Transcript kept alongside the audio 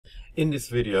In this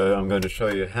video I'm going to show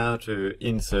you how to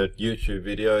insert YouTube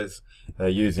videos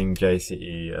using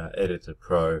JCE Editor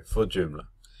Pro for Joomla.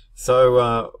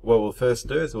 So what we'll first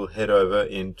do is we'll head over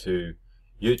into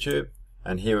YouTube,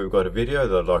 and here we've got a video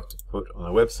that I'd like to put on the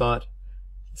website.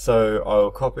 So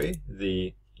I'll copy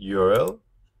the URL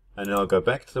and then I'll go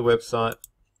back to the website.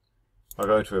 I'll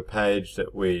go to a page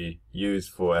that we use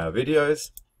for our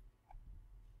videos,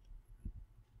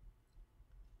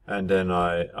 and then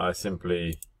I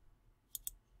simply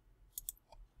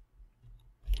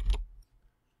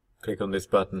click on this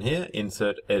button here,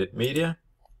 Insert Edit Media.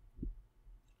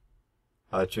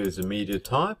 I choose the media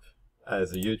type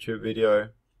as a YouTube video.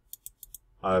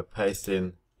 I paste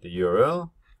in the URL,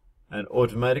 and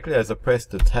automatically as I press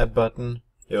the tab button,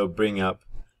 it will bring up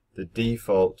the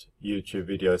default YouTube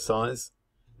video size.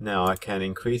 Now I can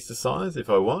increase the size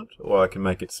if I want, or I can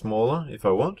make it smaller if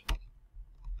I want.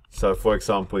 So for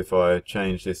example, if I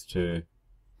change this to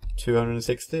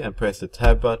 260 and press the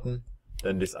tab button,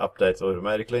 then this updates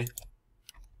automatically,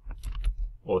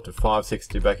 or to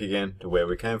 560 back again to where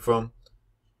we came from.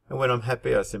 And when I'm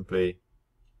happy, I simply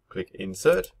click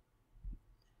Insert,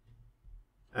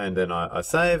 and then I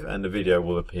save, and the video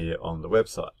will appear on the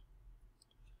website.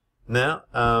 Now,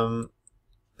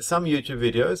 some YouTube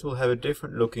videos will have a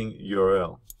different looking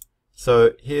URL.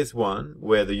 So here's one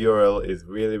where the URL is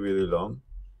really long,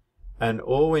 and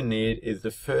all we need is the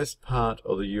first part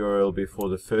of the URL before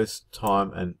the first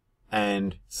time an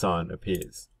and sign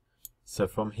appears. So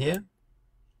from here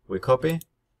we copy,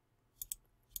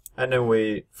 and then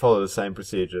we follow the same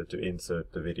procedure to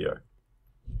insert the video.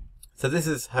 So this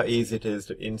is how easy it is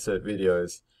to insert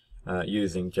videos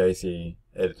using JCE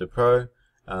Editor Pro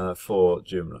for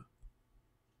Joomla.